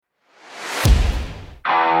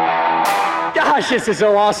gosh, this is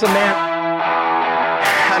so awesome, man.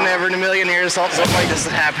 I never in a million years thought something like this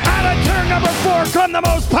would happen. Out of turn number 4 come the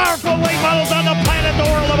most powerful late models on the planet, the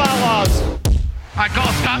World of Outlaws. I call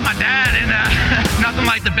Scott my dad, and nothing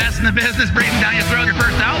like the best in the business breathing down your throat your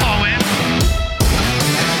first outlaw win.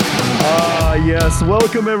 Yes,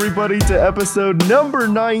 welcome everybody to episode number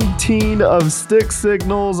 19 of Stick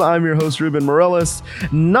Signals. I'm your host, Ruben Morales,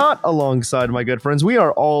 not alongside my good friends. We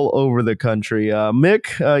are all over the country.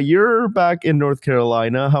 Mick, you're back in North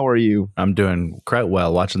Carolina. How are you? I'm doing quite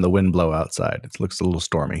well, watching the wind blow outside. It looks a little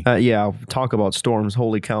stormy. Yeah, talk about storms.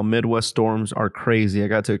 Holy cow, Midwest storms are crazy. I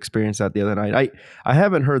got to experience that the other night. I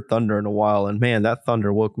haven't heard thunder in a while, and man, that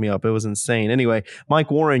thunder woke me up. It was insane. Anyway,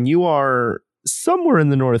 Mike Warren, you are somewhere in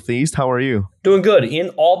the Northeast. How are you? Doing good in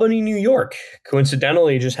Albany, New York.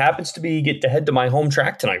 Coincidentally, it just happens to be get to head to my home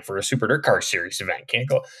track tonight for a Super Dirt Car Series event.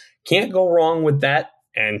 Can't go wrong with that,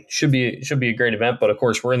 and should be a great event. But of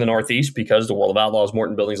course, we're in the Northeast because the World of Outlaws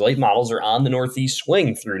Morton Buildings late models are on the Northeast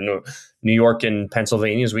swing through New York and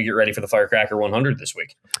Pennsylvania as we get ready for the Firecracker 100 this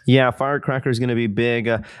week. Yeah, Firecracker is going to be big.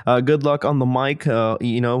 Good luck on the mic.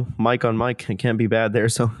 Mic on mic can't be bad there.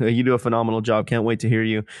 So you do a phenomenal job. Can't wait to hear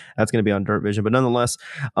you. That's going to be on Dirt Vision. But nonetheless,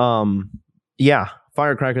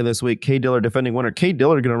 Firecracker this week. Kay Dillard, defending winner. Kay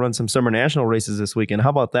Dillard going to run some summer national races this weekend. How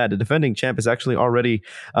about that? The defending champ is actually already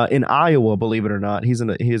in Iowa, believe it or not. He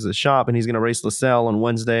has a shop, and he's going to race LaSalle on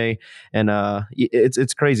Wednesday. And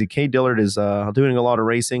it's crazy. Kay Dillard is doing a lot of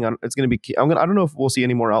racing. It's going to be. I don't know if we'll see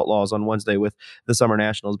any more Outlaws on Wednesday with the summer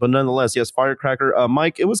nationals, but nonetheless, yes, Firecracker.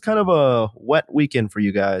 Mike, it was kind of a wet weekend for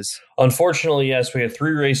you guys. Unfortunately, yes, we had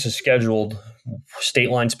 3 races scheduled.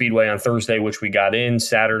 State Line Speedway on Thursday, which we got in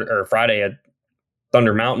Friday at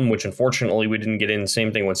Thunder Mountain, which unfortunately we didn't get in.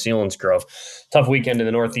 Same thing with Selinsgrove. Tough weekend in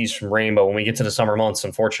the Northeast from Rainbow. When we get to the summer months,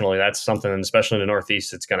 unfortunately, that's something, especially in the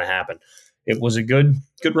Northeast, it's going to happen. It was a good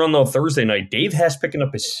run, though, Thursday night. Dave Hess picking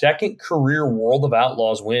up his second career World of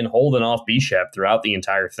Outlaws win, holding off Bishop throughout the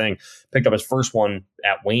entire thing. Picked up his first one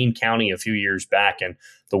at Wayne County a few years back, and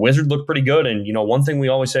the Wizard looked pretty good. And, one thing we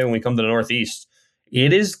always say when we come to the Northeast,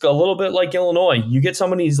 it is a little bit like Illinois. You get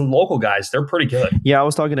some of these local guys, they're pretty good. Yeah, I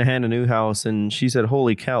was talking to Hannah Newhouse, and she said,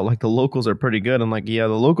 holy cow, like the locals are pretty good. I'm like, yeah,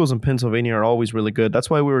 the locals in Pennsylvania are always really good. That's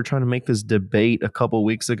why we were trying to make this debate a couple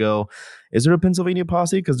weeks ago. Is there a Pennsylvania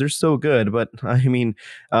posse? Because they're so good. But, I mean,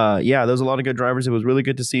 there's a lot of good drivers. It was really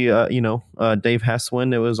good to see, Dave Hess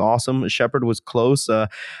win. It was awesome. Shepard was close. How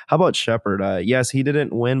about Shepard? Yes, he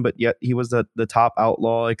didn't win, but yet he was the top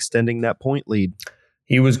outlaw extending that point lead.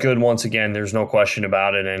 He was good once again. There's no question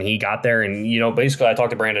about it. And he got there. And, basically I talked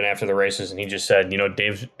to Brandon after the races, and he just said,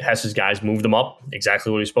 Dave Hess's guys moved him up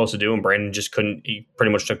exactly what he was supposed to do. And Brandon just couldn't. He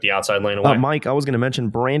pretty much took the outside lane away. Mike, I was going to mention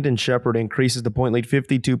Brandon Shepard increases the point lead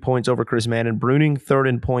 52 points over Chris Madden. Bruning third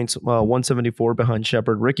in points, 174 behind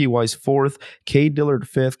Shepard. Ricky Weiss fourth. Kay Dillard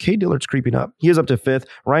fifth. Kay Dillard's creeping up. He is up to fifth.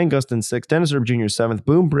 Ryan Gustin sixth. Dennis Erb Jr. seventh.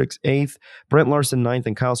 Boom Briggs eighth. Brent Larson ninth.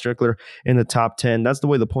 And Kyle Strickler in the top 10. That's the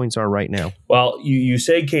way the points are right now. Well, you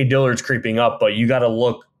say Kay Dillard's creeping up, but you got to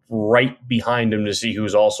look right behind him to see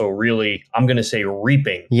who's also really, I'm going to say,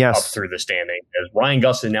 reaping up through the standing. As Ryan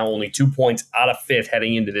Gustin now only 2 points out of fifth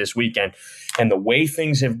heading into this weekend. And the way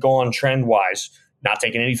things have gone trend-wise, not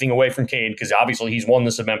taking anything away from Cade, because obviously he's won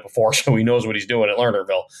this event before, so he knows what he's doing at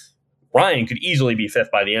Lernerville. Ryan could easily be fifth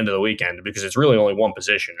by the end of the weekend because it's really only one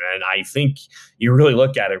position. And I think you really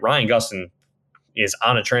look at it, Ryan Gustin is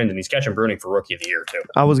on a trend, and he's catching Bruning for Rookie of the Year, too.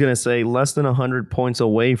 I was going to say less than 100 points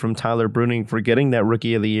away from Tyler Bruning for getting that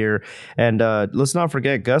Rookie of the Year. And let's not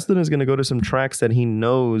forget, Gustin is going to go to some tracks that he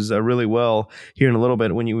knows really well here in a little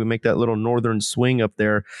bit when you make that little northern swing up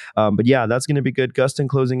there. But yeah, that's going to be good. Gustin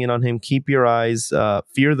closing in on him. Keep your eyes,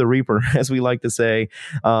 fear the Reaper, as we like to say.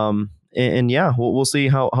 And yeah, we'll see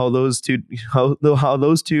how those two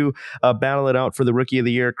battle it out for the Rookie of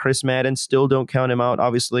the Year. Chris Madden, still don't count him out.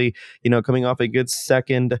 Obviously, coming off a good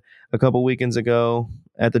second a couple weekends ago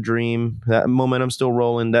at the Dream, that momentum still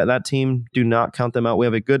rolling. That team, do not count them out. We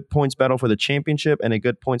have a good points battle for the championship and a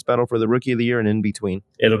good points battle for the Rookie of the Year and in between.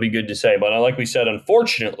 It'll be good to say, but like we said,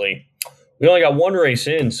 unfortunately, we only got one race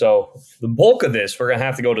in, so the bulk of this, we're going to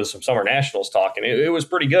have to go to some Summer Nationals talk, and it was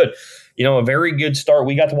pretty good. A very good start.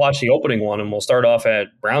 We got to watch the opening one, and we'll start off at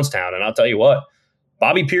Brownstown, and I'll tell you what,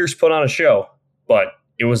 Bobby Pierce put on a show, but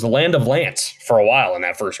it was the land of Lance for a while in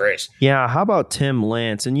that first race. Yeah, how about Tim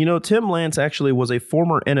Lance? And Tim Lance actually was a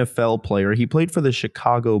former NFL player. He played for the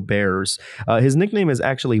Chicago Bears. His nickname is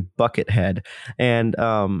actually Buckethead, and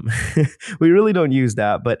we really don't use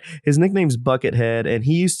that, but his nickname's Buckethead, and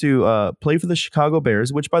he used to play for the Chicago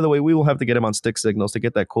Bears, which, by the way, we will have to get him on Stick Signals to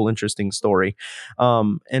get that cool, interesting story,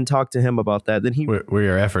 and talk to him about that. Then we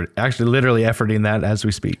are literally efforting that as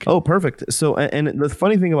we speak. Oh, perfect. So, and the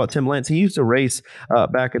funny thing about Tim Lance, he used to race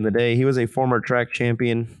back in the day. He was a former track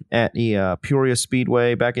champion at the Peoria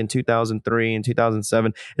Speedway back in 2003 and 2007,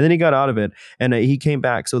 and then he got out of it, and he came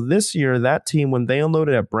back. So this year, that team, when they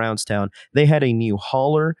unloaded at Brownstown, they had a new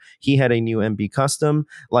hauler. He had a new MB Custom.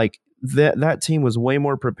 Like that team was way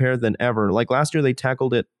more prepared than ever. Like last year, they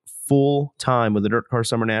tackled it full time with the Dirt Car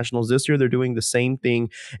Summer Nationals. This year, they're doing the same thing,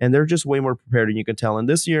 and they're just way more prepared, and you can tell. And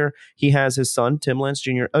this year, he has his son, Tim Lance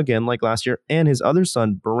Jr., again, like last year, and his other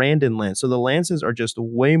son, Brandon Lance. So the Lances are just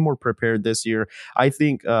way more prepared this year. I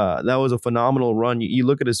think that was a phenomenal run. You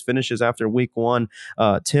look at his finishes after week one.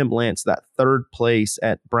 Tim Lance, that third place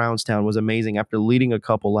at Brownstown was amazing after leading a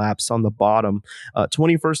couple laps on the bottom.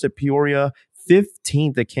 21st at Peoria,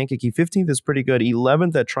 15th at Kankakee. 15th is pretty good.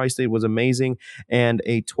 11th at Tri-State was amazing, and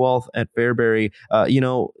a 12th at Fairbury.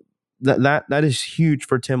 That is huge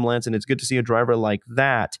for Tim Lance, and it's good to see a driver like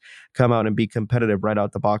that come out and be competitive right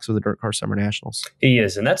out the box with the Dirt Car Summer Nationals. He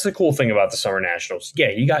is, and that's the cool thing about the Summer Nationals.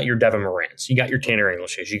 Yeah, you got your Devin Morans, you got your Tanner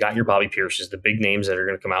Englishes, you got your Bobby Pierces, the big names that are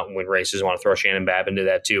going to come out and win races. I want to throw Shannon Babb into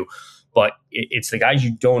that too. But it's the guys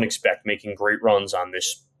you don't expect making great runs on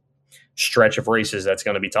this stretch of races. That's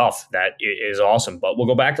going to be tough. That is awesome. But we'll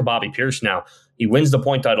go back to Bobby Pierce now. He wins the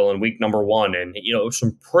point title in week number 1, and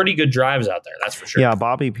some pretty good drives out there. That's for sure. Yeah,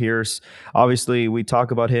 Bobby Pierce. Obviously, we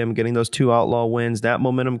talk about him getting those 2 outlaw wins. That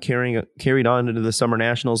momentum carried on into the Summer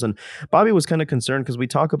Nationals, and Bobby was kind of concerned because we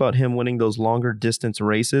talk about him winning those longer distance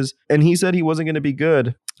races, and he said he wasn't going to be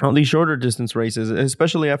good on these shorter distance races,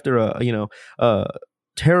 especially after a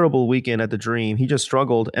terrible weekend at the Dream. He just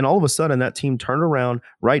struggled, and all of a sudden that team turned around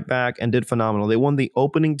right back and did phenomenal. They won the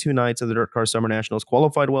opening 2 nights of the Dirt Car Summer Nationals,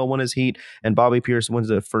 qualified well, won his heat, and Bobby Pierce wins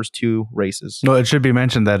the first 2 races. No, it should be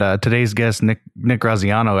mentioned that today's guest, Nick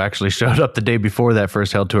Graziano, actually showed up the day before that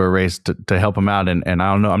first Held Tour race to help him out, and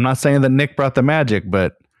I don't know, I'm not saying that Nick brought the magic,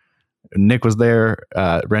 but Nick was there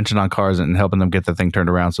wrenching on cars and helping them get the thing turned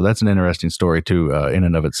around. So that's an interesting story too, in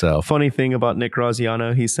and of itself. Funny thing about Nick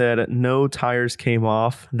Graziano, he said no tires came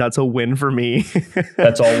off. That's a win for me.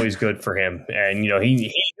 That's always good for him. And,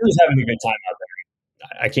 he was having a good time out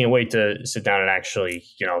there. I can't wait to sit down and actually,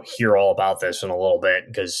 hear all about this in a little bit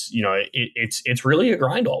because, it's really a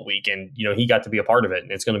grind all week, and, he got to be a part of it,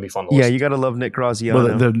 and it's going to be fun to listen. Yeah, you got to love Nick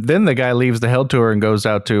Graziano. Well, then the guy leaves the Held Tour and goes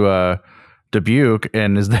out to Dubuque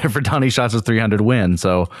and is there for Donnie Schatz's 300 win.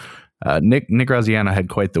 So Nick Graziano had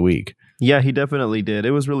quite the week. Yeah, he definitely did.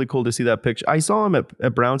 It was really cool to see that picture. I saw him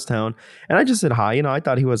at Brownstown, and I just said hi. I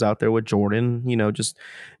thought he was out there with Jordan,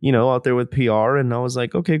 out there with PR, and I was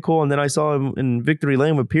like, okay, cool. And then I saw him in Victory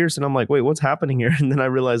Lane with Pierce, and I'm like, wait, what's happening here? And then I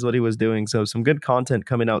realized what he was doing. So some good content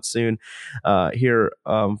coming out soon here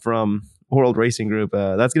from World Racing Group.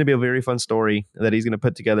 That's going to be a very fun story that he's going to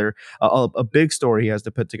put together. A big story he has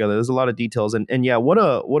to put together. There's a lot of details, and yeah, what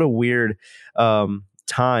a weird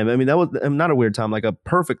time. I mean, that was not a weird time, like a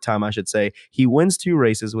perfect time, I should say. He wins 2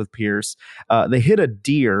 races with Pierce. They hit a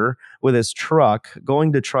deer with his truck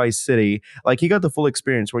going to Tri-City. Like he got the full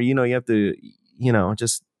experience where you have to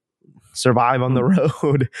just survive on the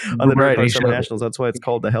road on the Dirt Car Summer Nationals. That's why it's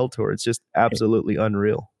called the Held Tour. It's just absolutely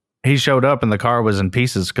unreal. He showed up and the car was in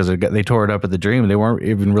pieces because they tore it up at the Dream. They weren't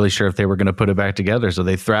even really sure if they were going to put it back together. So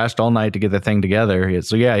they thrashed all night to get the thing together.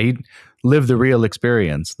 So yeah, he lived the real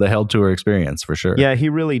experience, the Held Tour experience for sure. Yeah, he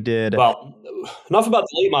really did. Well, enough about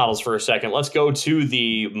the late models for a second. Let's go to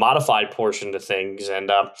the modified portion of things.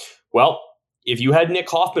 And if you had Nick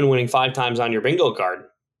Hoffman winning 5 times on your bingo card,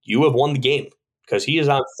 you have won the game. Because he is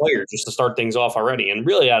on fire just to start things off already, and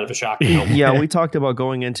really out of a shock. Yeah, we talked about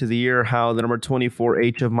going into the year how the number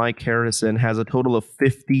 24H of Mike Harrison has a total of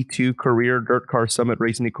 52 career Dirt Car Summit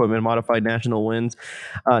Racing Equipment Modified National wins.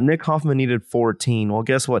 Nick Hoffman needed 14. Well,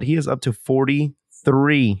 guess what? He is up to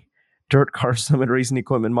 43 Dirt Car Summit Racing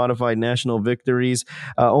Equipment Modified National victories,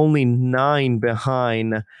 only 9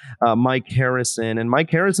 behind Mike Harrison. And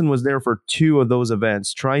Mike Harrison was there for 2 of those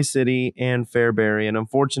events, Tri-City and Fairbury. And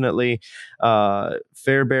unfortunately,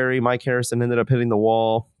 Fairbury, Mike Harrison ended up hitting the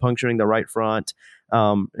wall, puncturing the right front.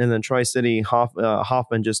 And then Tri-City,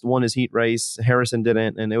 Hoffman just won his heat race. Harrison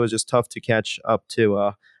didn't, and it was just tough to catch up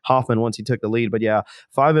to Hoffman once he took the lead. But yeah,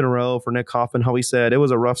 5 in a row for Nick Hoffman. How he said it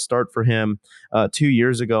was a rough start for him 2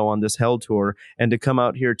 years ago on this Hell Tour, and to come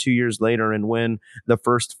out here 2 years later and win the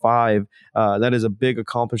first 5, that is a big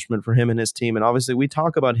accomplishment for him and his team. And obviously, we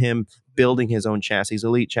talk about him building his own chassis,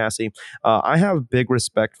 elite chassis. I have big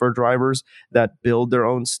respect for drivers that build their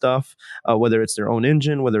own stuff, whether it's their own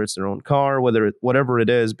engine, whether it's their own car, whatever it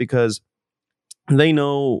is, because they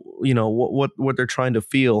know, what they're trying to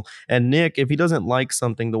feel. And Nick, if he doesn't like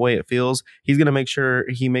something the way it feels, he's going to make sure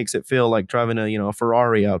he makes it feel like driving a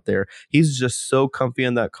Ferrari out there. He's just so comfy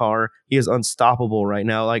in that car. He is unstoppable right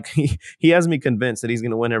now. Like he has me convinced that he's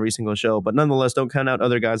going to win every single show. But nonetheless, don't count out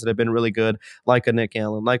other guys that have been really good, like a Nick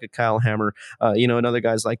Allen, like a Kyle Hammer, and other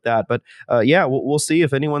guys like that. But we'll see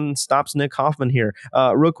if anyone stops Nick Hoffman here.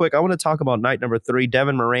 Real quick, I want to talk about night number 3.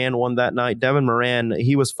 Devin Moran won that night. Devin Moran,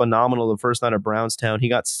 he was phenomenal the first night of Brownstown. He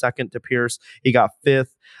got second to Pierce. He got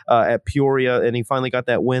 5th at Peoria, and he finally got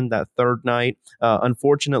that win that third night.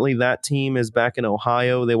 Unfortunately, that team is back in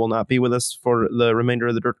Ohio. They will not be with us for the remainder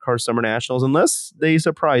of the Dirt Car Summer Nationals unless they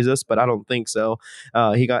surprise us, but I don't think so.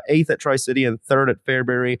 He got 8th at Tri-City and 3rd at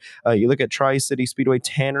Fairbury. You look at Tri-City Speedway,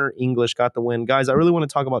 Tanner English got the win. Guys, I really want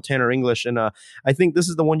to talk about Tanner English, and I think this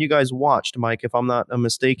is the one you guys watched, Mike, if I'm not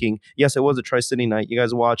mistaken. Yes, it was a Tri-City night. You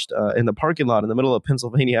guys watched in the parking lot in the middle of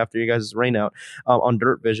Pennsylvania after you guys' rain out on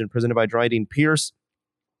Dirt Vision, presented by Dryden Pierce.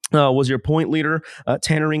 Was your point leader.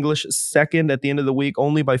 Tanner English second at the end of the week,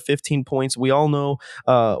 only by 15 points. We all know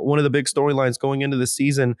one of the big storylines going into the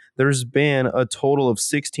season, there's been a total of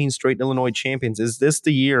 16 straight Illinois champions. Is this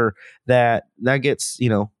the year that gets,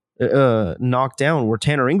 knocked down where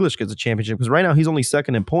Tanner English gets a championship? Because right now he's only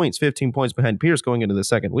second in points, 15 points behind Pierce going into the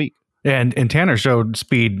second week. And Tanner showed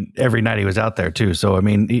speed every night he was out there too. So I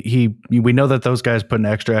mean, we know that those guys put an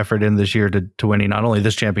extra effort in this year to winning not only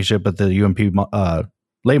this championship but the UMP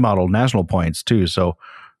late model national points too. So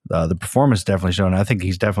the performance definitely shown. I think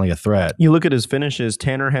he's definitely a threat. You look at his finishes.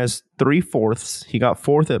 Tanner has 3 fourths. He got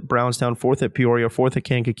 4th at Brownstown, 4th at Peoria, 4th at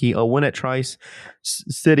Kankakee, a win at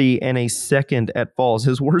Tri-City, and a 2nd at Falls.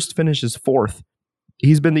 His worst finish is 4th.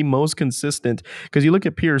 He's been the most consistent because you look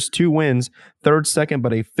at Pierce, 2 wins, 3rd, 2nd,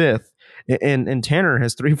 but a 5th. And Tanner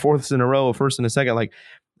has 3 fourths in a row, a 1st and a 2nd. Like,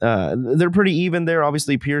 they're pretty even there.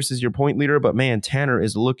 Obviously, Pierce is your point leader, but man, Tanner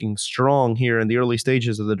is looking strong here in the early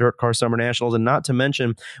stages of the Dirt Car Summer Nationals. And not to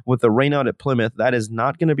mention, with the rainout at Plymouth, that is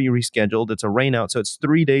not going to be rescheduled. It's a rainout, so it's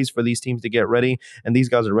 3 days for these teams to get ready, and these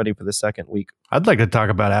guys are ready for the second week. I'd like to talk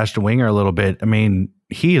about Ashton Winger a little bit. I mean,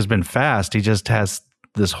 he has been fast. He just has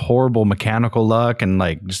this horrible mechanical luck, and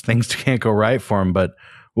like just things can't go right for him. But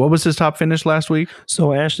what was his top finish last week?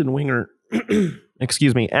 So Ashton Winger...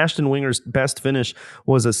 Ashton Winger's best finish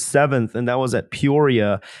was a 7th, and that was at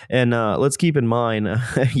Peoria. And let's keep in mind,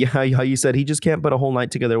 how you said he just can't put a whole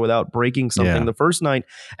night together without breaking something. Yeah. The first night,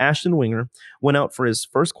 Ashton Winger went out for his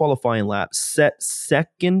first qualifying lap, set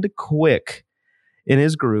second quick in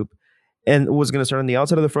his group, and was going to start on the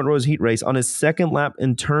outside of the front row of his heat race. On his second lap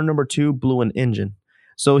in turn number 2, blew an engine.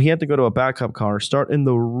 So he had to go to a backup car, start in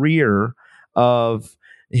the rear of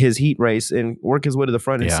his heat race and work his way to the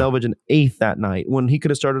front and salvage an 8th that night, when he could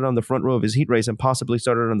have started on the front row of his heat race and possibly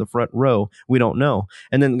started on the front row. We don't know.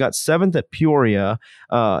 And then got 7th at Peoria,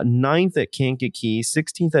 9th at Kankakee,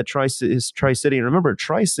 16th at Tri-City. And remember,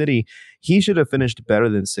 Tri-City, he should have finished better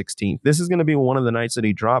than 16th. This is going to be one of the nights that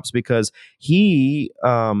he drops because he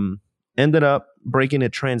ended up breaking a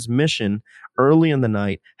transmission early in the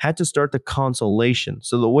night, had to start the consolation.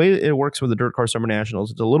 So the way it works with the Dirt Car Summer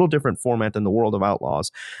Nationals, it's a little different format than the World of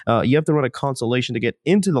Outlaws. You have to run a consolation to get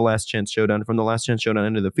into the Last Chance Showdown, from the Last Chance Showdown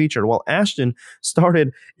into the feature. Well, Ashton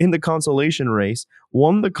started in the consolation race,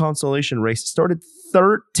 won the consolation race, started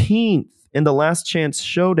 13th in the Last Chance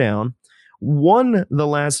Showdown, won the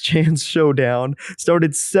Last Chance Showdown,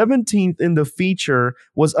 started 17th in the feature,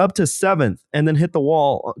 was up to 7th, and then hit the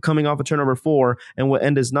wall coming off of turn number 4 and would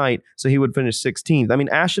end his night, so he would finish 16th. I mean,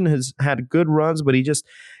 Ashton has had good runs, but he just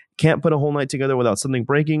can't put a whole night together without something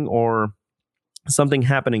breaking or something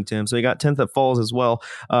happening to him. So he got 10th at Falls as well.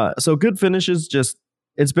 So good finishes, just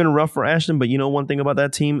it's been rough for Ashton, but you know one thing about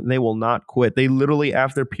that team, they will not quit. They literally,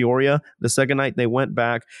 after Peoria, the second night, they went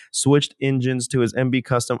back, switched engines to his MB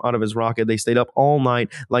Custom out of his Rocket. They stayed up all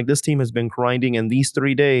night. Like, this team has been grinding, and these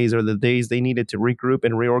 3 days are the days they needed to regroup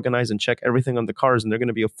and reorganize and check everything on the cars, and they're going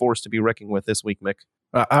to be a force to be reckoned with this week, Mick.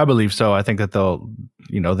 I believe so. I think that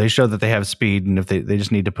they show that they have speed, and if they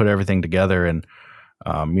just need to put everything together, and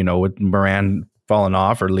with Moran falling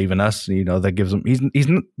off or leaving us, that gives him, he's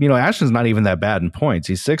Ashton's not even that bad in points.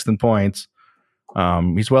 He's 6th in points.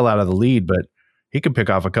 He's well out of the lead, but he could pick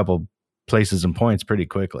off a couple places in points pretty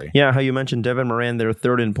quickly. Yeah, how you mentioned Devin Moran, they're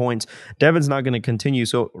third in points. Devin's not going to continue.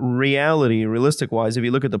 So realistic-wise, if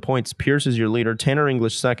you look at the points, Pierce is your leader, Tanner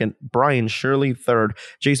English second, Brian Shirley third,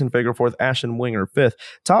 Jason Fager fourth, Ashton Winger fifth.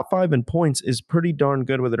 Top 5 in points is pretty darn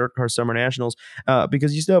good with the Dirt Car Summer Nationals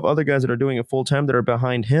because you still have other guys that are doing it full-time that are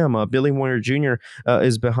behind him. Billy Moyer Jr.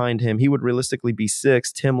 Is behind him. He would realistically be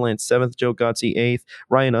 6th, Tim Lance 7th, Joe Gotze 8th,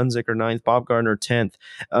 Ryan Unzicker 9th, Bob Gardner 10th,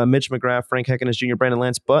 Mitch McGrath, Frank Heckenus Jr., Brandon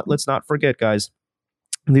Lance. But let's not forget, guys,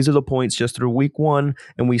 these are the points just through week 1,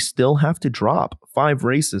 and we still have to drop 5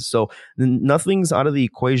 races. So nothing's out of the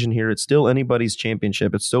equation here. It's still anybody's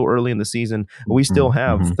championship. It's still early in the season. We still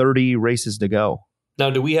have 30 races to go. Now,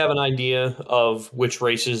 do we have an idea of which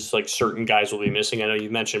races like certain guys will be missing? I know you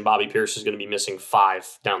mentioned Bobby Pierce is going to be missing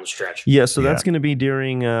 5 down the stretch. Yeah, so that's going to be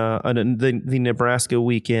during the Nebraska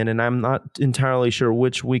weekend, and I'm not entirely sure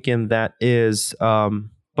which weekend that is,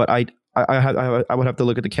 but I would have to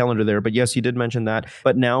look at the calendar there. But yes, you did mention that.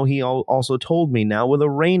 But now he also told me now with a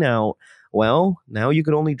rain out, well, now you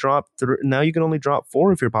can only drop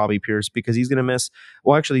 4 if you're Bobby Pierce because he's going to miss.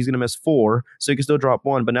 Well, actually, he's going to miss 4, so he can still drop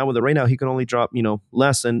 1. But now with the rain out, he can only drop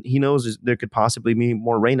less, and he knows there could possibly be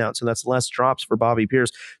more rain out, so that's less drops for Bobby Pierce.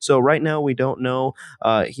 So right now we don't know.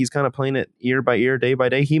 He's kind of playing it year by year, day by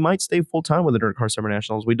day. He might stay full time with the Dirt Car Summer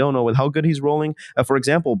Nationals. We don't know with how good he's rolling. For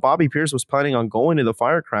example, Bobby Pierce was planning on going to the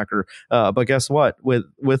Firecracker, but guess what?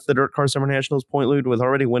 With the Dirt Car Summer Nationals point lead, with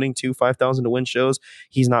already winning 2 5,000 to win shows,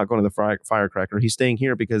 he's not going to the Firecracker. He's staying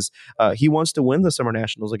here because he wants to win the Summer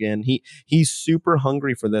Nationals again. He's super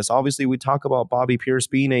hungry for this. Obviously, we talk about Bobby Pierce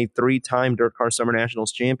being a 3-time Dirt Car Summer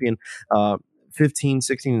Nationals champion, 15,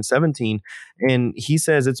 16, and 17. And he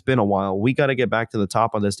says it's been a while. We got to get back to the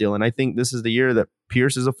top of this deal. And I think this is the year that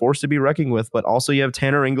Pierce is a force to be reckoned with. But also you have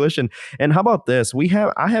Tanner English. And how about this?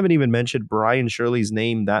 I haven't even mentioned Brian Shirley's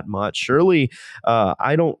name that much. Shirley,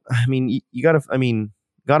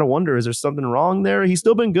 gotta wonder, is there something wrong there? He's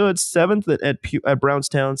still been good. 7th at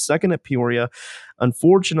Brownstown, 2nd at Peoria.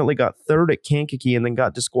 Unfortunately, got 3rd at Kankakee and then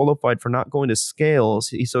got disqualified for not going to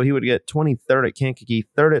Scales. So he would get 23rd at Kankakee,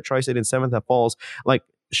 3rd at Tri-State, and 7th at Falls. Like,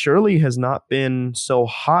 Shirley has not been so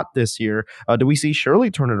hot this year. Do we see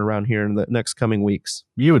Shirley turn it around here in the next coming weeks?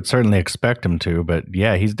 You would certainly expect him to, but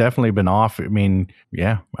yeah, he's definitely been off. I mean,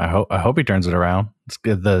 yeah, I hope he turns it around. It's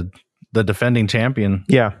good. The defending champion.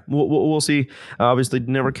 Yeah, we'll see. Obviously,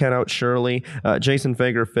 never count out Shirley. Jason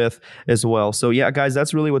Fager 5th as well. So yeah, guys,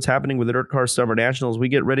 that's really what's happening with the Dirt Car Summer Nationals. We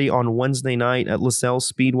get ready on Wednesday night at LaSalle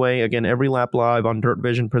Speedway. Again, every lap live on Dirt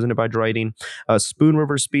Vision, presented by Dryden. Spoon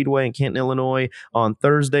River Speedway in Canton, Illinois on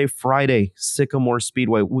Thursday. Friday, Sycamore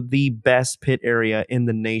Speedway, the best pit area in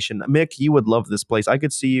the nation. Mick, you would love this place. I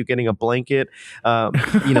could see you getting a blanket,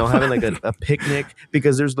 having like a picnic,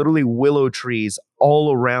 because there's literally willow trees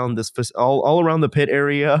all around all around the pit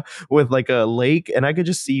area with like a lake, and I could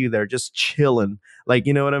just see you there just chilling, like,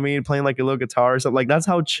 you know what I mean, playing like a little guitar or something. Like, that's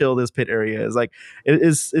how chill this pit area is. Like,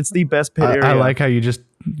 it's the best pit area. I like how your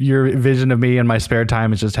vision of me in my spare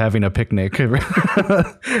time is just having a picnic.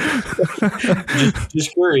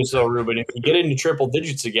 just curious though, Ruben, if you get into triple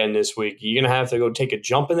digits again this week, you're gonna have to go take a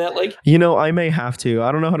jump in that lake. I may have to.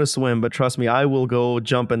 I don't know how to swim, but trust me, I will go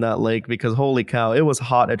jump in that lake, because holy cow, it was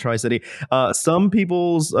hot at Tri-City. Some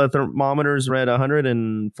people's thermometers read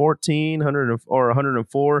 114, or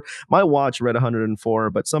 104. My watch read 104,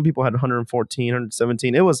 but some people had 114,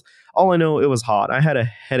 117. It was, all I know, it was hot. I had a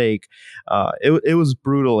headache. It was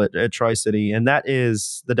brutal at Tri-City, and that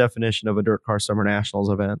is the definition of a Dirt Car Summer Nationals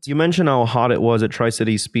event. You mentioned how hot it was at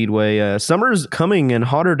Tri-City Speedway. Summer's coming, and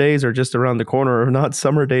hotter days are just around the corner. Or not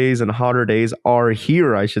summer days, and hotter days are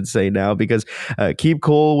here, I should say now, because keep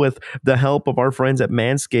cool with the help of our friends at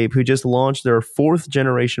Manscaped, who just launched their 4th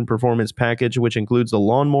generation performance package, which includes the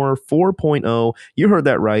Lawnmower 4.0. You heard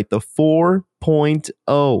that right, the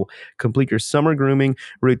 4.0. Complete your summer grooming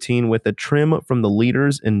routine with a trim from the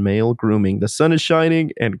leaders in male grooming. The sun is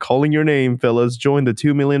shining and calling your name, fellas. Join the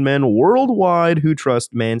 2 million men worldwide who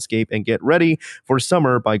trust Manscaped and get ready for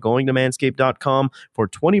summer by going to manscaped.com for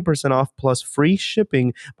 20% off plus free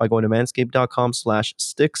shipping by going to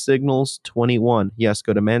manscaped.com/sticksignals21. Yes,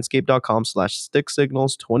 go to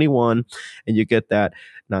manscaped.com/sticksignals21 and you get that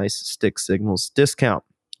nice Stick Signals discount.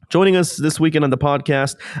 Joining us this weekend on the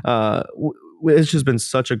podcast, it's just been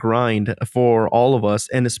such a grind for all of us,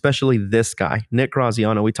 and especially this guy, Nick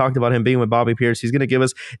Graziano. We talked about him being with Bobby Pierce. He's going to give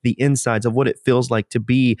us the insides of what it feels like to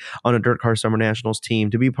be on a Dirt Car Summer Nationals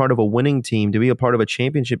team, to be part of a winning team, to be a part of a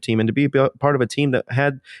championship team, and to be part of a team that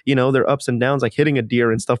had, their ups and downs, like hitting a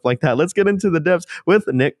deer and stuff like that. Let's get into the depths with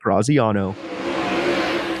Nick Graziano.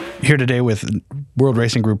 Here today with World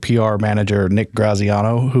Racing Group PR manager Nick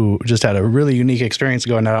Graziano, who just had a really unique experience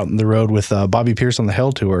going out on the road with Bobby Pierce on the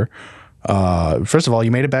Hell Tour. First of all,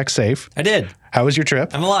 you made it back safe. I did. How was your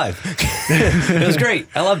trip? I'm alive. It was great.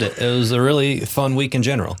 I loved it. It was a really fun week in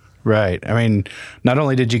general. Right. I mean, not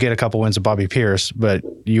only did you get a couple wins with Bobby Pierce, but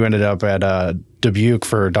you ended up at Dubuque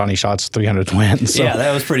for Donnie Schatz's 300th win. So. Yeah,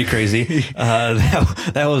 that was pretty crazy.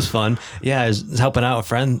 That was fun. Yeah, I was helping out a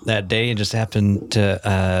friend that day and just happened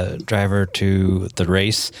to drive her to the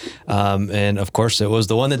race. And of course, it was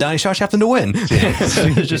the one that Donnie Schatz happened to win. So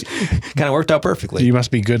it just kind of worked out perfectly. You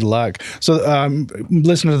must be good luck. So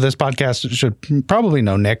listeners to this podcast should probably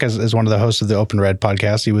know Nick as one of the hosts of the Open Red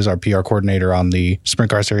podcast. He was our PR coordinator on the Sprint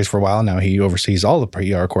Car Series for a while. Now he oversees all the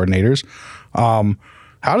PR coordinators.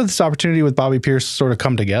 How did this opportunity with Bobby Pierce sort of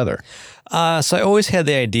come together? So I always had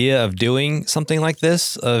the idea of doing something like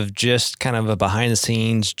this, of just kind of a behind the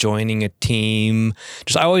scenes, joining a team.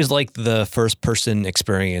 Just I always liked the first person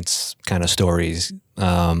experience kind of stories.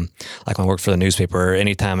 Like when I worked for the newspaper,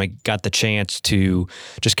 anytime I got the chance to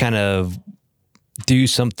just kind of do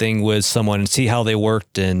something with someone and see how they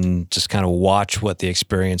worked and just kind of watch what the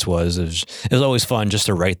experience was. It was always fun just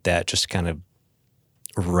to write that, just kind of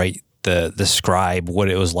describe what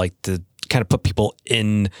it was like to kind of put people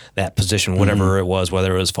in that position, whatever it was,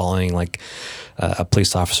 whether it was following like a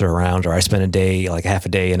police officer around, or I spent a day, like half a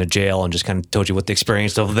day in a jail, and just kind of told you what the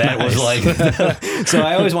experience of that was like. So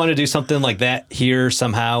I always wanted to do something like that here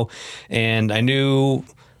somehow. And I knew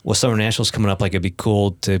with Summer Nationals coming up, like it'd be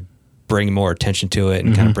cool to bring more attention to it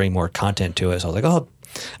and kind of bring more content to it. So I was like, oh,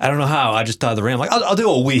 I don't know how. I just thought of the ram, like I'll do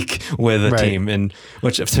a week with a team, and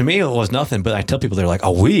which to me it was nothing. But I tell people, they're like,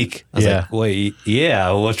 a week. I was like, wait,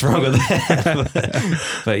 yeah, what's wrong with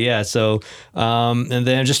that? but yeah, so and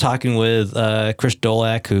then just talking with Chris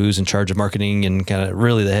Dolak, who's in charge of marketing and kind of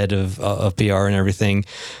really the head of PR and everything.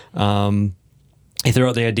 He threw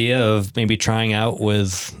out the idea of maybe trying out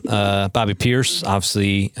with Bobby Pierce,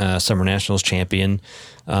 obviously Summer Nationals champion.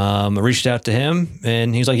 I reached out to him,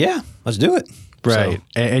 and he was like, "Yeah, let's do it." Right.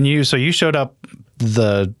 So, and you showed up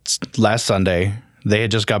the last Sunday. They had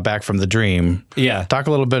just got back from the Dream. Yeah. Talk a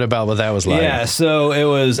little bit about what that was like. Yeah. So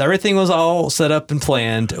everything was all set up and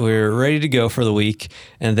planned. We were ready to go for the week.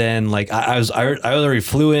 And then like I already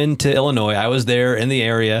flew into Illinois. I was there in the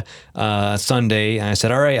area Sunday. And I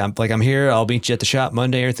said, all right, I'm here. I'll meet you at the shop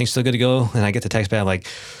Monday. Everything's still good to go. And I get the text back. I'm like,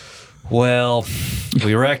 well,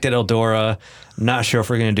 we wrecked at Eldora. Not sure if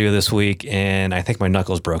we're going to do this week, and I think my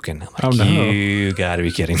knuckle's broken. I'm like, oh, no. You got to be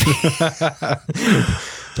kidding me.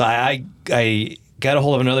 So I got a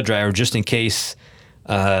hold of another driver just in case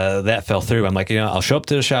that fell through. I'm like, I'll show up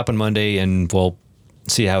to the shop on Monday, and we'll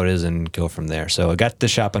see how it is and go from there. So I got to the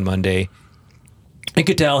shop on Monday. You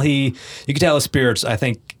could tell his spirits, I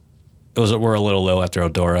think, were a little low after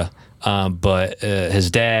Eldora. But his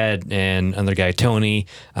dad and another guy, Tony,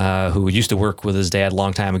 who used to work with his dad a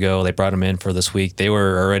long time ago, they brought him in for this week. They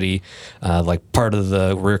were already like part of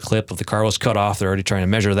the rear clip of the car was cut off. They're already trying to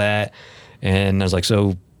measure that. And I was like,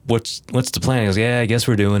 so what's the plan? He goes, yeah, I guess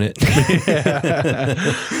we're doing it.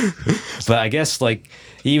 But I guess like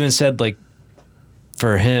he even said like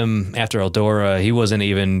for him after Eldora, he wasn't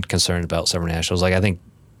even concerned about Summer Nationals. Like I think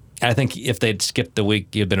if they'd skipped the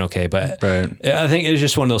week, you'd been okay. But I think it's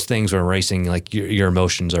just one of those things where racing, like your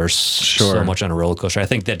emotions are so much on a roller coaster. I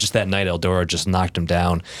think that just that night Eldora just knocked him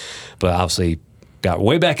down, but obviously got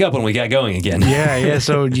way back up when we got going again. Yeah.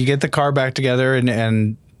 So you get the car back together,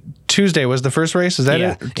 and Tuesday was the first race. Is that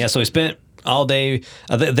it? Yeah. So we spent all day.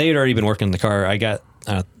 They had already been working in the car. I got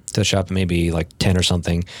to the shop at maybe like 10 or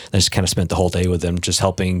something. I just kind of spent the whole day with them, just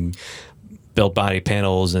helping build body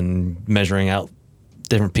panels and measuring out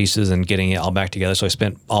different pieces and getting it all back together. So I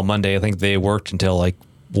spent all Monday. I think they worked until like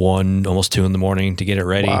 1, almost 2 in the morning to get it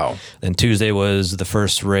ready. Wow. Then Tuesday was the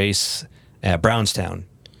first race at Brownstown.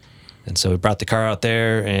 And so we brought the car out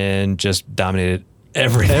there and just dominated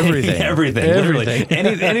everything. Literally.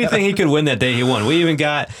 Anything he could win that day, he won. We even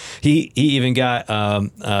got he even got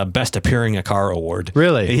best appearing a car award.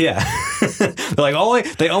 Really? Yeah.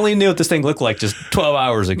 They only knew what this thing looked like just 12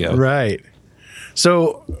 hours ago. Right.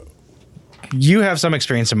 So you have some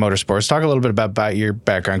experience in motorsports. Talk a little bit about your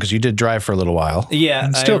background, because you did drive for a little while. Yeah.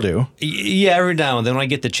 And still do. Yeah, every now and then when I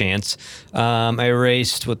get the chance. I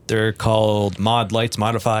raced what they're called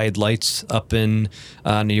modified lights up in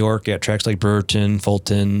New York at tracks like Brewerton,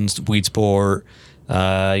 Fulton's, Weedsport,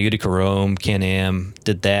 Utica Rome, Can-Am.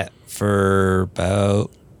 Did that for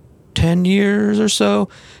about 10 years or so.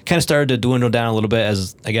 Kind of started to dwindle down a little bit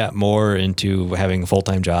as I got more into having a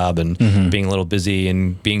full-time job and being a little busy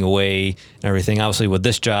and being away and everything. Obviously, with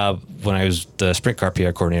this job, when I was the sprint car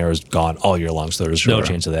PR coordinator, I was gone all year long, so there was no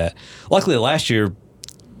chance of that. Luckily, last year,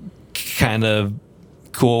 kind of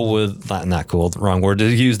cool with, not cool, the wrong word to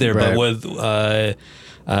use there, but with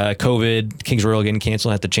COVID, Kings Royal getting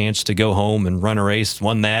canceled, had the chance to go home and run a race,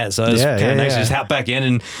 won that. So it was kind of nice to just hop back in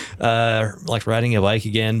and like riding a bike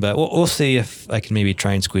again. But we'll see if I can maybe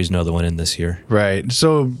try and squeeze another one in this year. Right.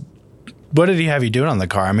 So what did he have you doing on the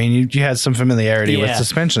car? I mean, you had some familiarity with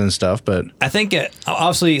suspension and stuff, but I think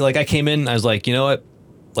obviously, like I came in, I was like, you know what?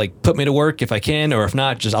 Like, put me to work if I can, or if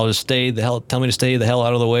not, I'll just tell me to stay the hell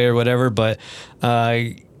out of the way or whatever. But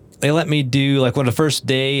they let me do, like, the first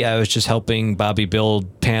day I was just helping Bobby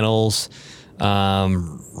build panels,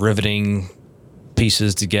 riveting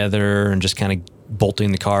pieces together and just kind of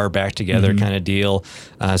bolting the car back together kind of deal.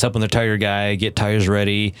 I was helping the tire guy get tires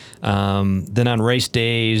ready. Then on race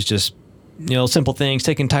days, just, simple things,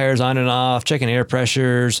 taking tires on and off, checking air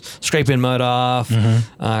pressures, scraping mud off,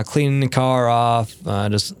 cleaning the car off,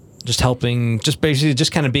 just helping, just basically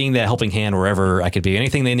just kind of being that helping hand wherever I could be.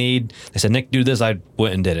 Anything they need, they said, Nick, do this, I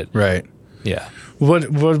went and did it. Right. Yeah. What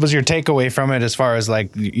was your takeaway from it as far as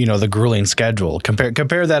like, the grueling schedule?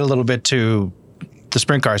 Compare that a little bit to the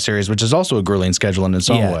Sprint Car Series, which is also a grueling schedule in its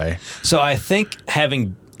own way. So I think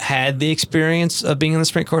having had the experience of being in the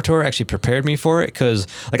Sprint Car Tour actually prepared me for it, because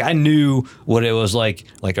like I knew what it was like,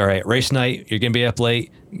 all right, race night, you're going to be up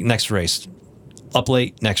late, next race, up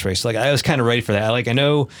late, next race. Like I was kind of ready for that. Like I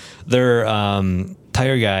know their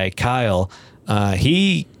tire guy, Kyle,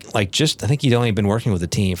 he I think he'd only been working with the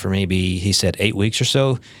team for maybe, he said 8 weeks or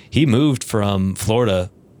so. He moved from Florida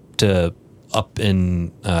to up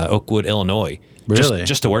in Oakwood, Illinois,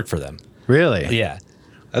 just to work for them. Really? Yeah.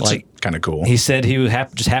 That's kind of cool. He said he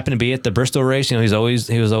just happened to be at the Bristol race. He was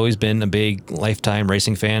always been a big lifetime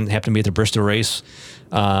racing fan. Happened to be at the Bristol race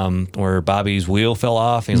where Bobby's wheel fell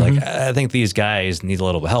off. And he's like, I think these guys need a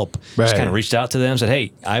little help. Just kind of reached out to them, said,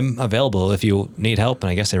 hey, I'm available if you need help. And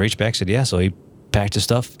I guess they reached back, said, yeah. So he packed his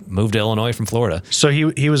stuff, moved to Illinois from Florida. So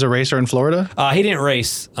he was a racer in Florida? He didn't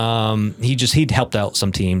race. He'd helped out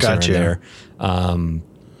some teams here and there.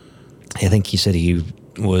 I think he said he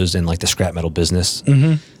was in like the scrap metal business,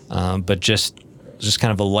 but just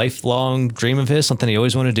kind of a lifelong dream of his, something he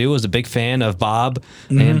always wanted to do. Was a big fan of Bob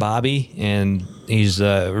and Bobby, and he's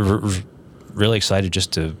really excited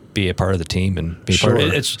just to be a part of the team and be a part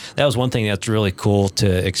of it. That was one thing that's really cool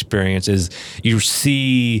to experience, is you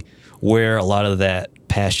see where a lot of that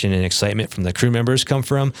passion and excitement from the crew members come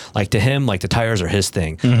from. Like to him, like the tires are his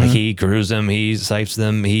thing. Like he grooves them, he sipes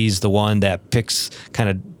them, he's the one that picks, kind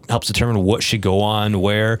of helps determine what should go on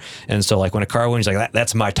where. And so like when a car wins, he's like,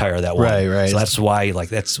 that's my tire that won. Right. So that's why, like,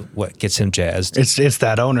 that's what gets him jazzed. It's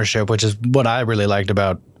that ownership, which is what I really liked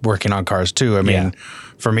about working on cars too. I mean,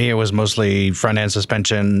 for me, it was mostly front end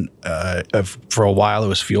suspension. For a while, it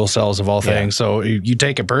was fuel cells of all things. So you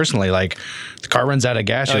take it personally, like the car runs out of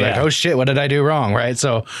gas. You're like, oh shit, what did I do wrong? Right.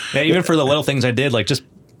 So even for the little things I did, like just,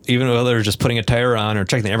 even though they're just putting a tire on or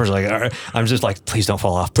checking the air pressure, like, I'm just like, please don't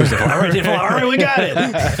fall off. Please don't fall off. All right, all right, we got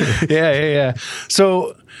it. Yeah.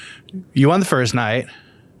 So you won the first night.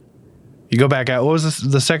 You go back out. What was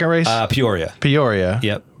the second race? Peoria.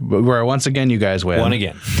 Yep. Where once again you guys win. Won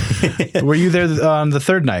again. Were you there on the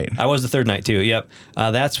third night? I was the third night too. Yep.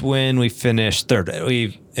 That's when we finished third.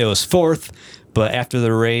 It was fourth, but after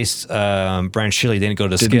the race, Brian Shirley didn't go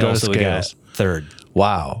to scales, so we got third.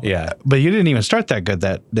 Wow. Yeah. But you didn't even start that good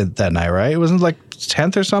that night, right? It wasn't like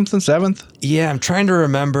 10th or something, 7th? Yeah, I'm trying to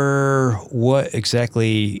remember what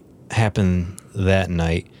exactly happened that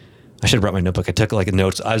night. I should have brought my notebook. I took like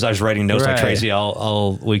notes. I was writing notes like crazy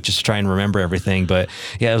all week just to try and remember everything. But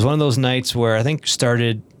yeah, it was one of those nights where I think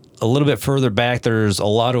started a little bit further back. That was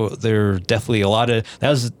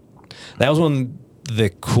one of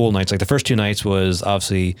the cool nights. Like the first two nights was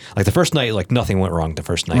obviously like the first night, like nothing went wrong the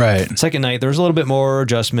first night. Right. Second night, there was a little bit more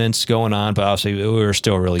adjustments going on, but obviously we were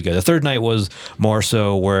still really good. The third night was more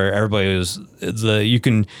so where everybody was you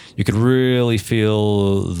could really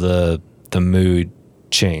feel the mood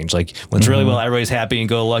change. Like when it's really well, everybody's happy and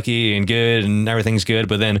go lucky and good and everything's good.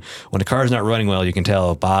 But then when the car's not running well, you can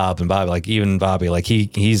tell Bobby, like even Bobby, like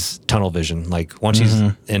he's tunnel vision. Like once he's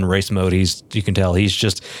in race mode, you can tell he's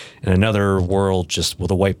just in another world, just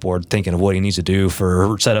with a whiteboard thinking of what he needs to do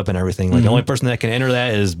for setup and everything. Like the only person that can enter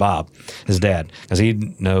that is Bob, his dad, because he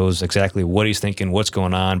knows exactly what he's thinking, what's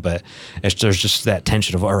going on. But there's just that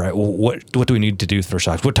tension of, all right, well, what do we need to do for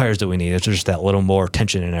shocks? What tires do we need? It's just that little more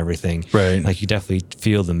tension and everything. Right. Like you definitely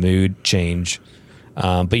feel the mood change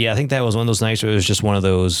But yeah, I think that was one of those nights where it was just one of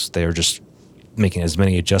those, they were just making as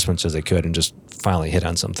many adjustments as they could and just finally hit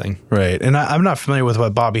on something. Right. And I'm not familiar with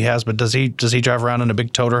what Bobby has, but does he drive around in a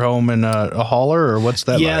big toter home and a hauler, or what's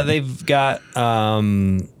that? Yeah, like? they've got, I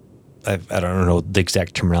don't know the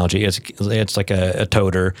exact terminology. It's like a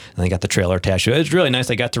toter, and they got the trailer attached to it. It's really nice.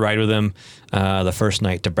 I got to ride with him the first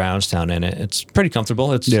night to Brownstown in it. It's pretty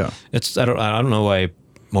comfortable. It's I don't know why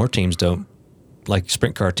more teams don't like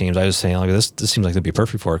sprint car teams. I was saying like this seems like it'd be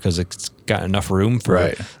perfect for it because it's got enough room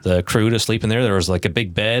for the crew to sleep in there. There was like a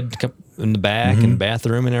big bed in the back and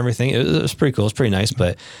bathroom and everything. It was pretty cool. It's pretty nice,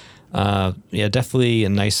 but yeah, definitely a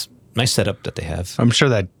nice setup that they have. I'm sure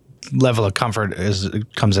that level of comfort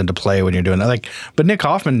comes into play when you're doing that. But Nick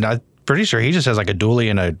Hoffman, I'm pretty sure he just has like a dually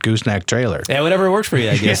and a gooseneck trailer. Yeah, whatever works for you,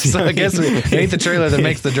 I guess. So I guess it ain't the trailer that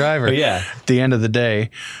makes the driver. Yeah. At the end of the day.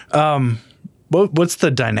 What's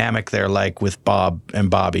the dynamic there like with Bob and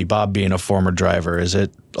Bobby? Bob being a former driver, is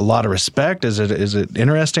it a lot of respect? Is it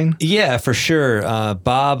interesting? Yeah, for sure.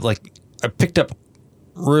 Bob, like I picked up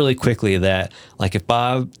really quickly that like if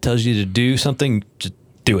Bob tells you to do something, just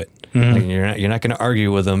do it. Like you're not going to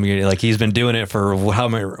argue with him. You're, like he's been doing it for how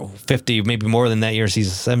many 50, maybe more than that years. He's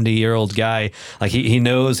a 70-year-old guy. Like he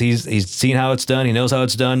knows he's seen how it's done. He knows how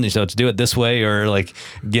it's done. So it's do it this way or like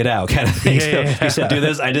get out kind of thing. So he said do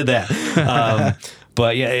this, I did that.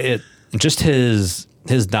 But yeah, just his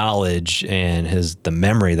knowledge and the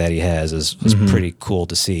memory that he has is pretty cool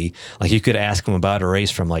to see. Like you could ask him about a race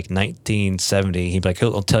from like 1970. He'd be like,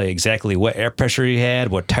 he'll tell you exactly what air pressure he had,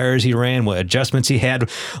 what tires he ran, what adjustments he had,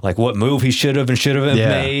 like what move he should have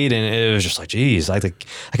made. And it was just like, geez, I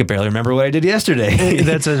could barely remember what I did yesterday.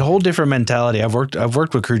 That's a whole different mentality. I've worked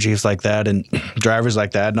with crew chiefs like that and drivers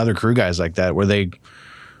like that and other crew guys like that where they,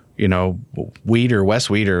 Wes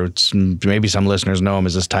Weeder, maybe some listeners know him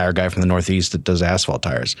as this tire guy from the Northeast that does asphalt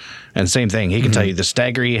tires. And same thing, he can tell you the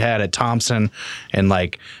stagger he had at Thompson in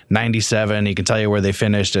like 97. He can tell you where they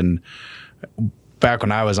finished. And back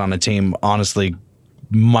when I was on the team, honestly,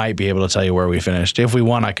 might be able to tell you where we finished. If we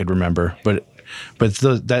won, I could remember. But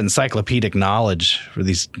that encyclopedic knowledge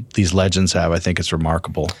these legends have, I think it's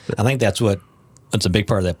remarkable. I think that's a big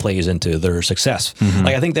part that plays into their success.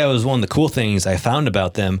 Like I think that was one of the cool things I found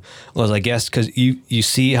about them was I guess because you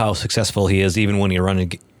see how successful he is even when you're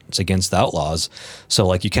running against the Outlaws. So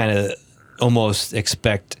like you kind of almost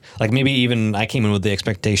expect like maybe even I came in with the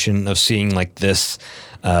expectation of seeing like this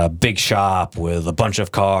big shop with a bunch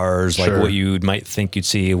of cars, like what you might think you'd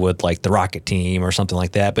see with like the Rocket Team or something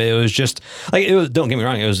like that. But it was just like don't get me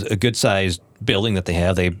wrong, it was a good sized building that they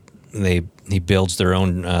have. He builds their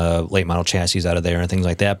own late model chassis out of there and things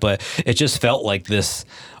like that. But it just felt like this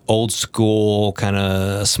old school kind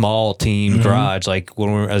of small team garage. Like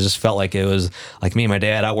I just felt like it was like me and my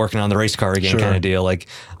dad out working on the race car again kind of deal. Like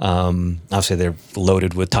obviously they're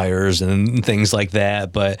loaded with tires and things like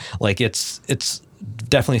that. But like it's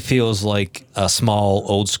definitely feels like a small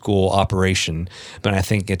old school operation. But I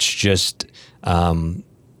think it's just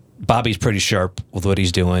Bobby's pretty sharp with what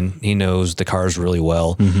he's doing. He knows the cars really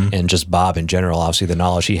well. And just Bob in general, obviously the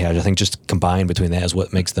knowledge he has, I think just combined between that is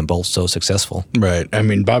what makes them both so successful. Right. I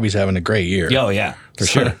mean, Bobby's having a great year. Oh, yeah, for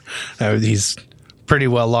sure. He's pretty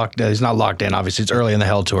well locked. He's not locked in. Obviously, it's early in the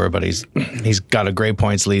Hell Tour, but he's got a great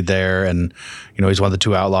points lead there. And, he's won the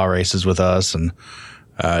 2 Outlaw races with us. And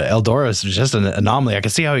Eldora is just an anomaly. I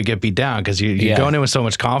can see how you get beat down because you're going in with so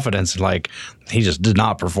much confidence. And like he just did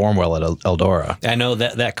not perform well at Eldora. I know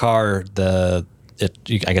that car,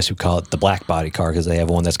 I guess you call it the black body car because they have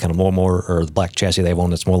one that's kind of more, or the black chassis. They have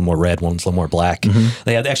one that's more red, one's a little more black.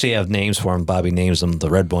 They actually have names for them. Bobby names them.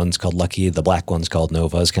 The red one's called Lucky. The black one's called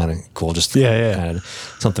Nova. It's kind of cool. Just kind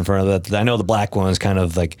of something for that. I know the black one's kind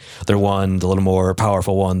of like their one, the little more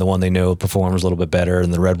powerful one, the one they know performs a little bit better,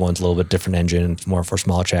 and the red one's a little bit different engine, more for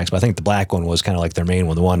smaller tracks. But I think the black one was kind of like their main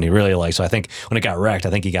one, the one he really liked. So I think when it got wrecked,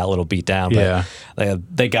 I think he got a little beat down. But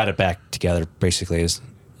they got it back together basically as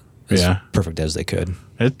perfect as they could.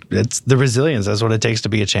 It's the resilience. That's what it takes to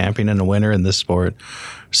be a champion and a winner in this sport.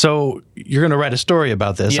 So you're going to write a story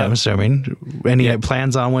about this, I'm assuming. Any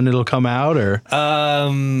plans on when it'll come out, or?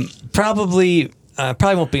 Probably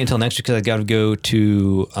won't be until next week because I got to go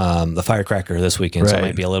to the Firecracker this weekend, so I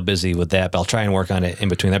might be a little busy with that. But I'll try and work on it in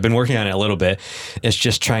between. I've been working on it a little bit. It's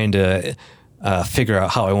just trying to figure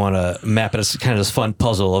out how I want to map it. It's kind of this fun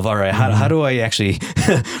puzzle of, all right, how do I actually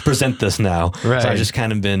present this now? Right.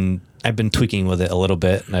 So I've been tweaking with it a little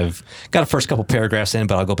bit, and I've got the first couple paragraphs in,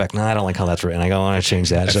 but I'll go back, I don't like how that's written. I want to change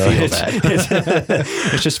that. So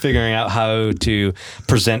it's just figuring out how to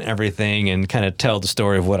present everything and kind of tell the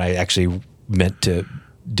story of what I actually meant to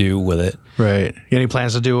do with it. Right. Any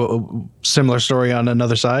plans to do a similar story on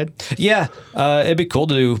another side? Yeah, it'd be cool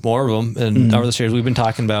to do more of them. And over the years, we've been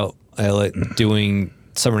talking about like doing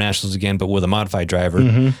Summer Nationals again, but with a modified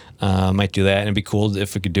driver. Might do that, and it'd be cool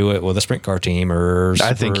if we could do it with a sprint car team. Or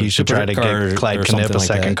I think you should try to get Clyde Knipp a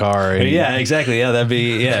second car. And yeah, exactly. Yeah, that'd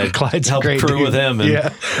be Clyde's help crew dude. with him.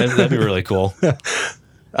 And that'd be really cool.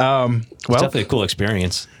 Well, definitely a cool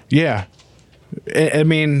experience. Yeah, I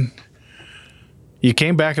mean, you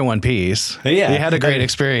came back in one piece. Yeah, you had a great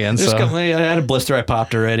experience. So. I had a blister I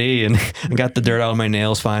popped already, and I got the dirt out of my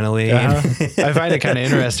nails finally. I find it kind of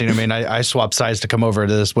interesting. I mean, I swapped sides to come over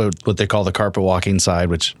to this what they call the carpet walking side,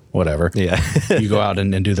 which whatever. Yeah, you go out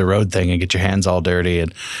and do the road thing and get your hands all dirty,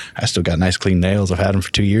 and I still got nice clean nails. I've had them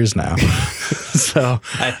for 2 years now. So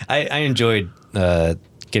I enjoyed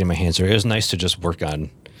getting my hands dirty. It was nice to just work on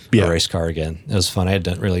a race car again. It was fun. I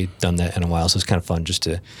hadn't really done that in a while, so it's kind of fun just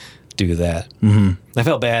to do that. I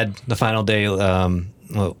felt bad the final day.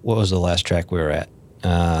 What was the last track we were at?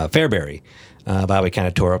 Fairbury. Bobby kind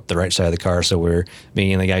of tore up the right side of the car, so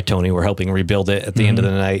me and the guy Tony were helping rebuild it at the end of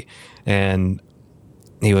the night, and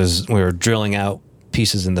we were drilling out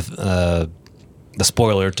pieces in the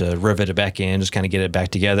spoiler to rivet it back in, just kind of get it back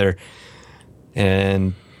together.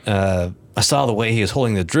 And I saw the way he was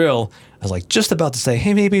holding the drill. I was like, just about to say,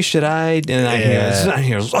 hey, maybe should I? And I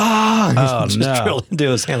hear, just drilled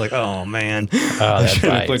into his hand. Like, oh man, I should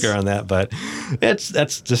have been quicker on that. But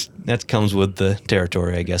that comes with the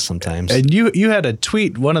territory, I guess. Sometimes. And you had a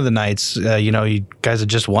tweet one of the nights. You guys had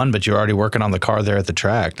just won, but you're already working on the car there at the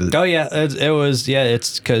track. Oh yeah, it was. Yeah,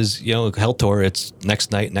 it's because Hell Tour. It's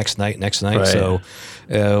next night. Right. So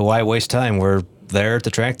why waste time? We're there at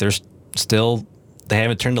the track. There's still. They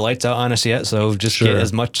haven't turned the lights out on us yet, so just get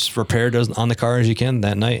as much repaired on the car as you can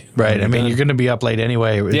that night. Right. I mean, you're going to be up late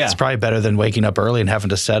anyway. It's probably better than waking up early and having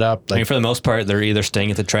to set up. I mean, for the most part, they're either staying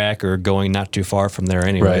at the track or going not too far from there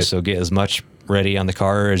anyway. Right. So get as much ready on the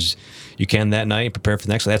car as you can that night. Prepare for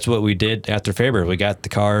the next. That's what we did after Fairbury. We got the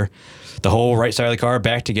car, the whole right side of the car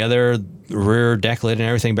back together, rear deck lid and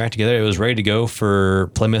everything back together. It was ready to go for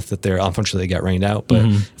Plymouth. Unfortunately, they got rained out. But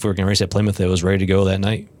if we were going to race at Plymouth, it was ready to go that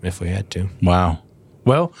night if we had to. Wow.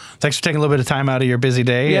 Well, thanks for taking a little bit of time out of your busy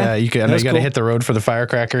day. Yeah, I know you got to hit the road for the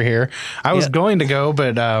firecracker here. I was going to go,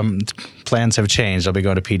 but plans have changed. I'll be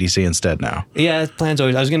going to PDC instead now. Yeah, plans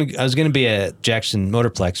always. I was gonna be at Jackson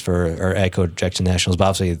Motorplex for our AGCO Jackson Nationals, but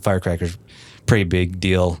obviously the firecracker's pretty big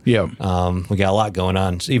deal. Yeah. We got a lot going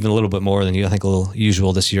on, even a little bit more than I think a little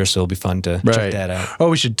usual this year, so it'll be fun to check that out. Oh,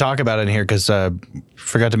 we should talk about it in here because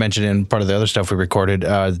forgot to mention in part of the other stuff we recorded.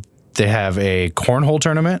 They have a cornhole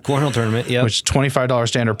tournament. Yeah. Which is $25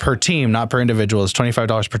 standard per team, not per individual. It's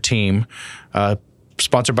 $25 per team.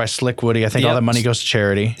 Sponsored by Slick Woody. I think all the money goes to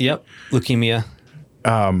charity. Yep. Leukemia.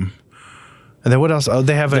 And then what else? Oh,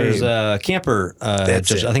 There's a camper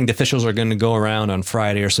judge. I think the officials are going to go around on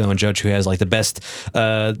Friday or so and judge who has like the best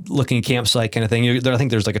looking campsite kind of thing. I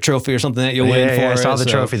think there's like a trophy or something that you'll win for. I saw the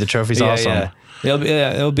trophy. The trophy's awesome.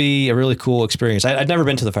 Yeah. It'll be a really cool experience. I'd never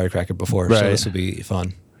been to the firecracker before, so this will be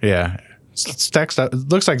fun. Yeah. It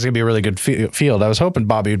looks like it's going to be a really good field. I was hoping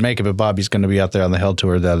Bobby would make it, but Bobby's going to be out there on the Hell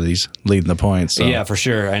Tour that he's leading the points. So. Yeah, for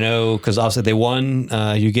sure. I know because obviously they won.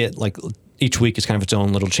 You get like each week is kind of its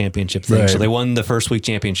own little championship thing. Right. So they won the first week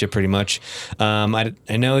championship pretty much. I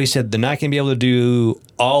know he said they're not going to be able to do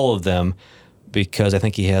all of them because I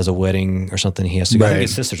think he has a wedding or something he has to go. I think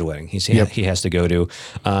his sister's wedding he has to go to.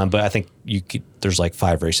 But I think there's like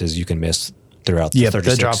 5 races you can miss throughout the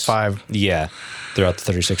 36. They drop 5. Yeah, throughout the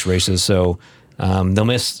 36 races. So they'll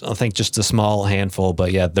miss, I think, just a small handful.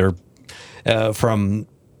 But yeah, they're from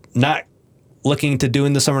not looking to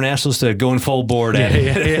doing the Summer Nationals to going full board at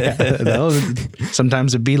it.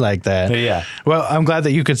 Sometimes it'd be like that. Yeah. Well, I'm glad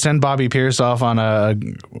that you could send Bobby Pierce off on a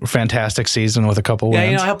fantastic season with a couple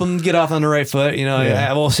wins. Yeah, help him get off on the right foot.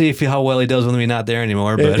 We'll see how well he does when we're not there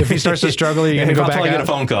anymore. But if he starts to struggle, you're going to go back. I'll probably get a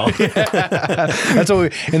phone call. That's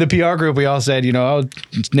what in the PR group we all said.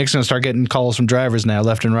 Nick's going to start getting calls from drivers now,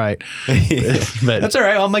 left and right. But that's all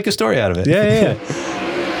right. I'll make a story out of it. Yeah.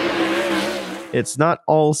 It's not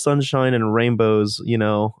all sunshine and rainbows,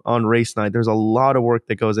 on race night. There's a lot of work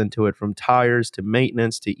that goes into it, from tires to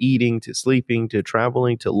maintenance to eating to sleeping to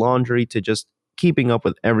traveling to laundry to just keeping up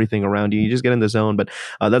with everything around you. You just get in the zone, but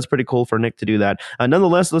that's pretty cool for Nick to do that.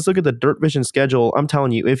 Nonetheless, let's look at the Dirt Vision schedule. I'm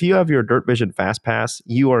telling you, if you have your Dirt Vision Fast Pass,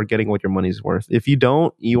 you are getting what your money's worth. If you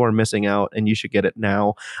don't, you are missing out, and you should get it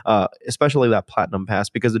now, especially that Platinum Pass,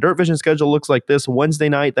 because the Dirt Vision schedule looks like this. Wednesday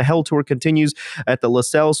night, the Hell Tour continues at the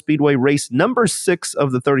LaSalle Speedway, race number 6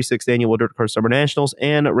 of the 36th Annual Dirt Car Summer Nationals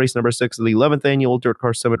and race number 6 of the 11th Annual Dirt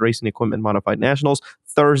Car Summit Racing Equipment Modified Nationals.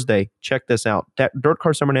 Thursday, check this out. Dirt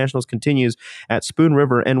Car Summer Nationals continues at Spoon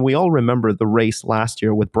River, and we all remember the race last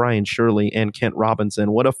year with Brian Shirley and Kent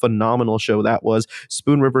Robinson. What a phenomenal show that was.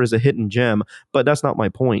 Spoon River is a hidden gem, but that's not my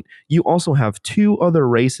point. You also have 2 other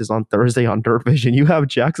races on Thursday on Dirt Vision. You have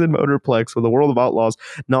Jackson Motorplex with the World of Outlaws,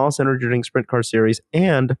 NOS Energy Drink Sprint Car Series,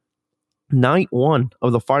 and night 1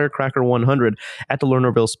 of the Firecracker 100 at the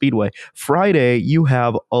Lernerville Speedway. Friday, you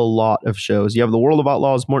have a lot of shows. You have the World of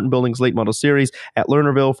Outlaws Morton Buildings Late Model Series at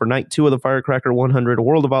Lernerville for night 2 of the Firecracker 100,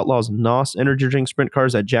 World of Outlaws NOS Energy Drink Sprint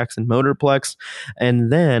Cars at Jackson Motorplex,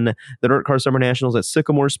 and then the Dirt Car Summer Nationals at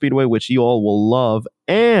Sycamore Speedway, which you all will love,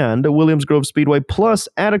 and Williams Grove Speedway plus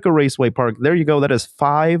Attica Raceway Park. There you go. That is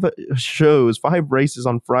 5 shows, 5 races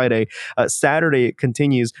on Friday. Saturday, it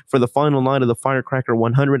continues for the final night of the Firecracker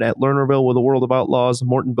 100 at Lernerville with the World of Outlaws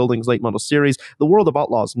Morton Buildings Late Model Series, the World of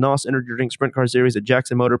Outlaws NOS Energy Drink Sprint Car Series at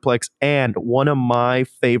Jackson Motorplex, and one of my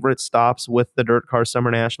favorite stops with the Dirt Car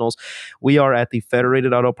Summer Nationals. We are at the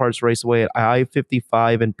Federated Auto Parts Raceway at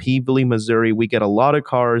I-55 in Peevely, Missouri. We get a lot of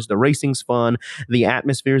cars. The racing's fun. The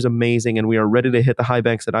atmosphere is amazing, and we are ready to hit the high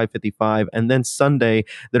banks at I-55. And then Sunday,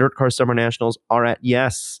 the Dirt Car Summer Nationals are at,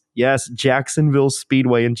 yes, Jacksonville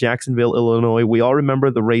Speedway in Jacksonville, Illinois. We all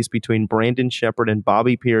remember the race between Brandon Shepard and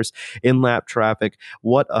Bobby Pierce in lap traffic.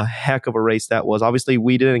 What a heck of a race that was. Obviously,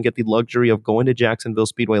 we didn't get the luxury of going to Jacksonville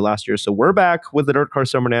Speedway last year, so we're back with the Dirt Car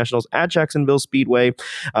Summer Nationals at Jacksonville Speedway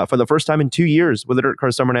for the first time in 2 years with the Dirt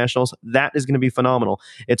Car Summer Nationals. That is going to be phenomenal.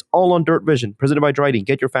 It's all on Dirt Vision, presented by Dryden.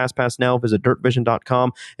 Get your Fast Pass now. Visit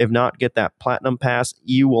dirtvision.com. If not, get that Platinum Pass.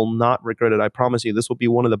 You will not regret it. I promise you, this will be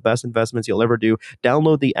one of the best investments you'll ever do.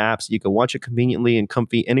 Download the apps. You can watch it conveniently and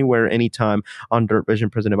comfy anywhere, anytime on Dirt Vision,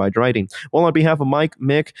 presented by Dryden. Well, on behalf of Mike,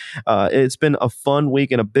 Mick, it's been a fun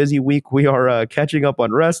week and a busy week. We are catching up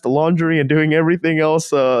on rest, laundry, and doing everything else,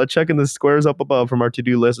 checking the squares up above from our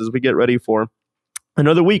to-do list as we get ready for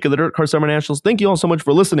another week of the Dirt Car Summer Nationals. Thank you all so much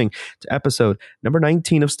for listening to episode number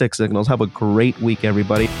 19 of Stick Signals. Have a great week,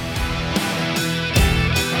 everybody.